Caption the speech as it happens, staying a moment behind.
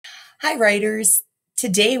Hi, writers.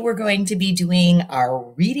 Today we're going to be doing our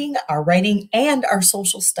reading, our writing, and our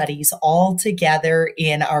social studies all together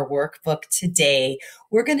in our workbook today.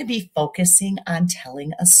 We're going to be focusing on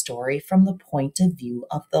telling a story from the point of view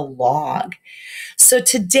of the log. So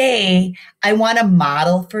today I want to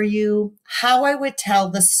model for you how I would tell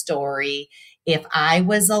the story if I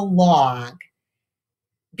was a log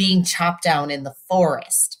being chopped down in the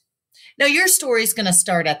forest. Now, your story is going to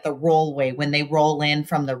start at the rollway when they roll in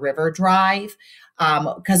from the river drive,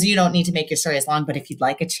 because you don't need to make your story as long. But if you'd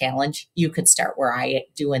like a challenge, you could start where I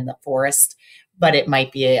do in the forest, but it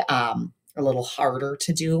might be a little harder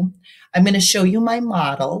to do. I'm going to show you my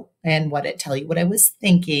model and tell you what I was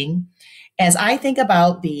thinking as I think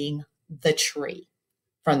about being the tree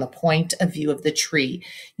from the point of view of the tree.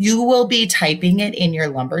 You will be typing it in your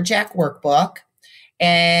Lumberjack workbook,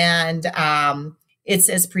 and it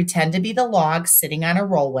says, pretend to be the log sitting on a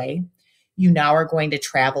rollway. You now are going to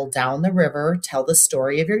travel down the river, tell the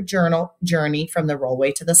story of your journey from the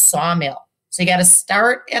rollway to the sawmill. So you got to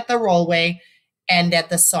start at the rollway, end at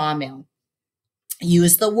the sawmill.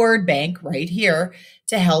 Use the word bank right here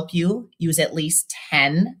to help you use at least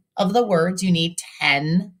 10 of the words. You need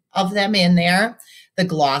 10 of them in there. The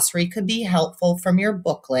glossary could be helpful from your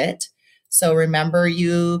booklet. So remember,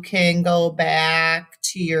 you can go back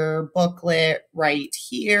to your booklet right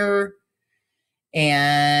here,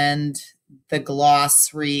 and the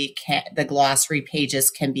glossary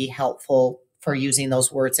pages can be helpful for using those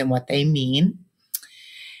words and what they mean.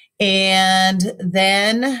 And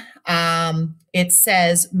then it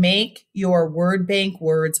says, make your word bank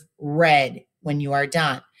words red when you are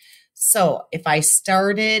done. So if I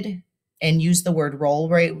started and used the word roll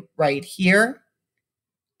right here,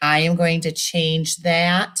 I am going to change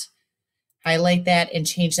that, highlight that, and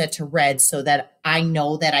change that to red so that I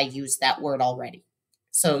know that I used that word already.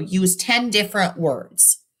 So use 10 different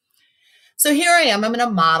words. So here I am. I'm going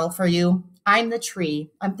to model for you. I'm the tree.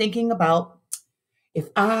 I'm thinking about if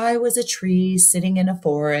I was a tree sitting in a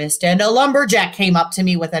forest and a lumberjack came up to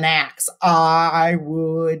me with an axe, I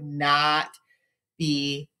would not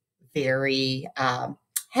be very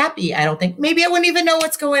happy, I don't think. Maybe I wouldn't even know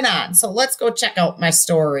what's going on. So let's go check out my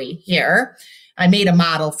story here. I made a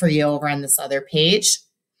model for you over on this other page. It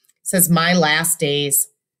says, My Last Days,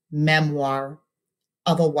 Memoir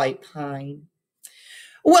of a White Pine.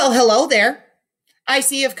 Well, hello there. I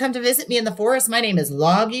see you've come to visit me in the forest. My name is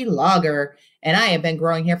Loggy Logger, and I have been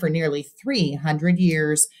growing here for nearly 300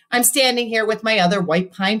 years. I'm standing here with my other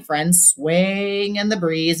white pine friends, swaying in the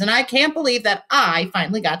breeze, and I can't believe that I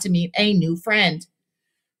finally got to meet a new friend.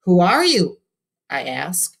 Who are you? I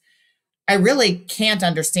ask. I really can't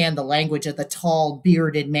understand the language of the tall,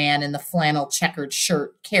 bearded man in the flannel checkered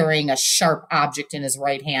shirt carrying a sharp object in his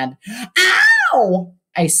right hand. Ow!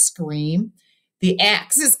 I scream. The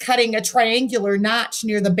axe is cutting a triangular notch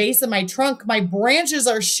near the base of my trunk. My branches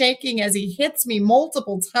are shaking as he hits me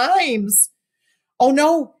multiple times. Oh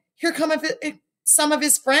no, here come some of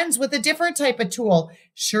his friends with a different type of tool.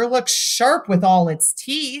 Sure looks sharp with all its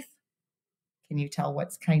teeth. Can you tell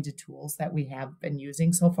what kinds of tools that we have been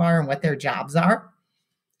using so far and what their jobs are?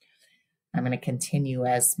 I'm going to continue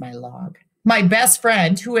as my log. My best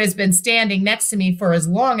friend, who has been standing next to me for as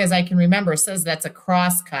long as I can remember, says that's a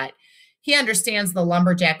crosscut. He understands the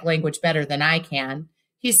lumberjack language better than I can.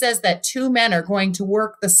 He says that two men are going to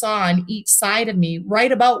work the saw on each side of me,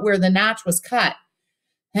 right about where the notch was cut.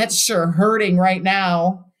 That's sure hurting right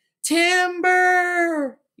now.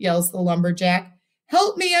 Timber, yells the lumberjack.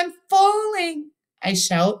 Help me, I'm falling, I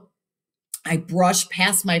shout. I brush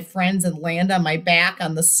past my friends and land on my back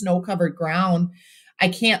on the snow-covered ground. I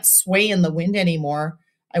can't sway in the wind anymore.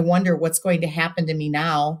 I wonder what's going to happen to me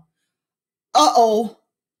now. Uh-oh.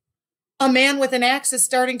 A man with an axe is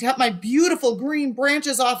starting to cut my beautiful green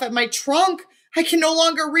branches off at my trunk. I can no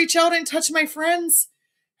longer reach out and touch my friends.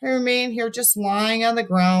 I remain here just lying on the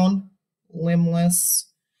ground, limbless.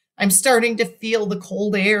 I'm starting to feel the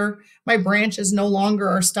cold air. My branches no longer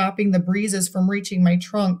are stopping the breezes from reaching my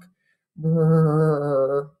trunk.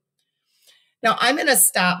 Brrr. Now, I'm going to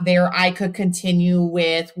stop there. I could continue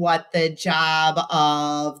with what the job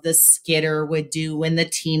of the skidder would do and the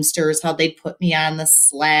teamsters, how they'd put me on the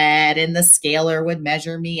sled and the scaler would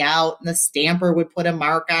measure me out and the stamper would put a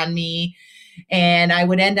mark on me and I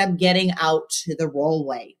would end up getting out to the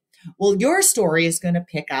rollway. Well, your story is going to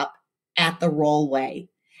pick up at the rollway.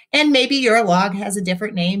 And maybe your log has a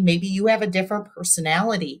different name. Maybe you have a different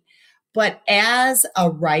personality. But as a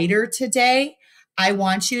writer today, I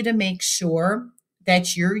want you to make sure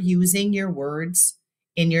that you're using your words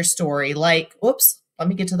in your story. Like, oops, let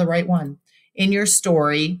me get to the right one. In your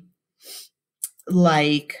story,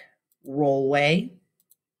 like rollway,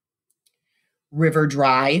 river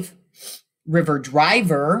drive, river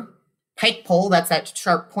driver, pike pole, that's that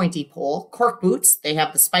sharp pointy pole, cork boots, they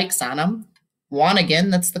have the spikes on them,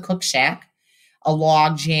 wanigan, that's the cook shack, a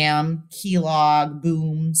log jam, key log,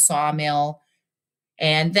 boom, sawmill,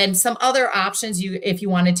 and then some other options. If you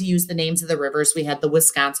wanted to use the names of the rivers, we had the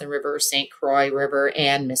Wisconsin River, St. Croix River,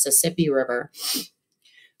 and Mississippi River.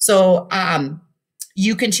 So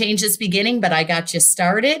you can change this beginning, but I got you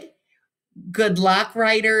started. Good luck,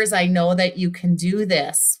 writers. I know that you can do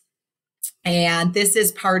this. And this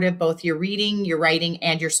is part of both your reading, your writing,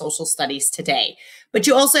 and your social studies today. But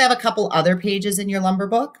you also have a couple other pages in your lumber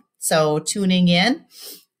book. So tuning in.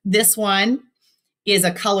 This one is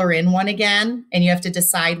a color in one again, and you have to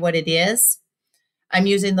decide what it is. I'm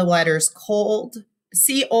using the letters cold,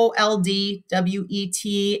 COLDWET,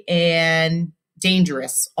 and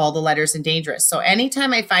dangerous, all the letters in dangerous. So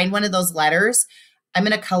anytime I find one of those letters, I'm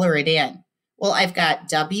going to color it in. Well, I've got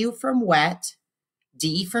W from wet,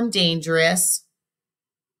 D from dangerous,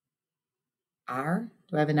 R,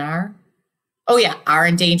 do I have an R? Oh yeah, R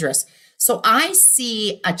and dangerous. So I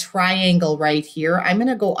see a triangle right here. I'm going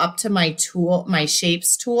to go up to my tool, my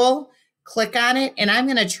shapes tool, click on it, and I'm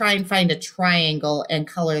going to try and find a triangle and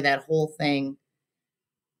color that whole thing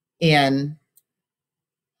in.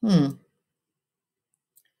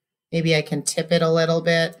 Maybe I can tip it a little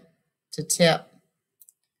bit to tip.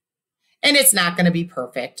 And it's not going to be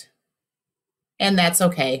perfect. And that's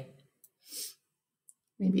okay.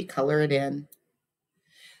 Maybe color it in.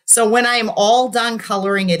 So when I'm all done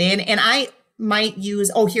coloring it in, and I might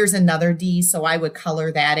use, oh, here's another D, so I would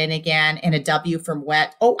color that in again, and a W from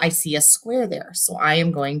wet. Oh, I see a square there. So I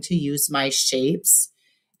am going to use my shapes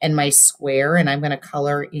and my square, and I'm going to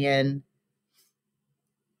color in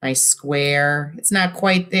my square. It's not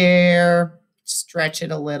quite there. Stretch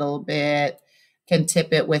it a little bit. Can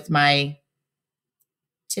tip it with my,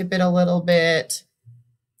 tip it a little bit.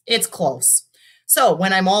 It's close. So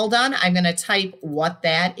when I'm all done, I'm going to type what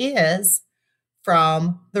that is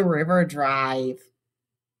from the river drive.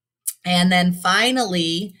 And then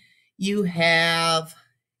finally, you have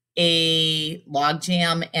a log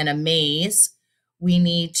jam and a maze. We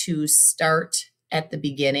need to start at the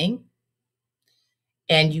beginning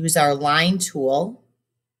and use our line tool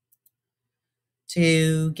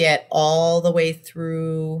to get all the way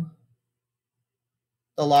through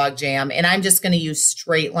the log jam. And I'm just going to use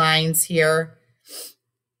straight lines here.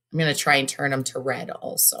 I'm going to try and turn them to red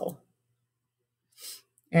also.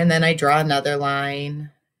 And then I draw another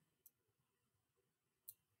line.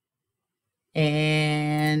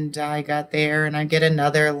 And I got there, and I get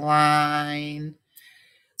another line.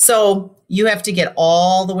 So you have to get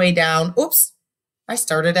all the way down. Oops, I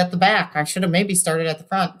started at the back. I should have maybe started at the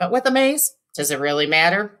front. But with a maze, does it really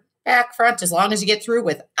matter? Back, front, as long as you get through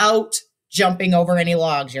without jumping over any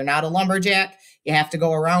logs. You're not a lumberjack. You have to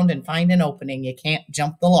go around and find an opening. You can't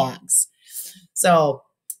jump the logs. So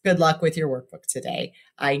good luck with your workbook today.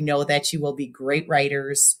 I know that you will be great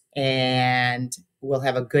writers and we'll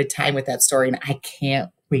have a good time with that story. And I can't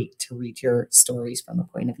wait to read your stories from the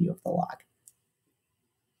point of view of the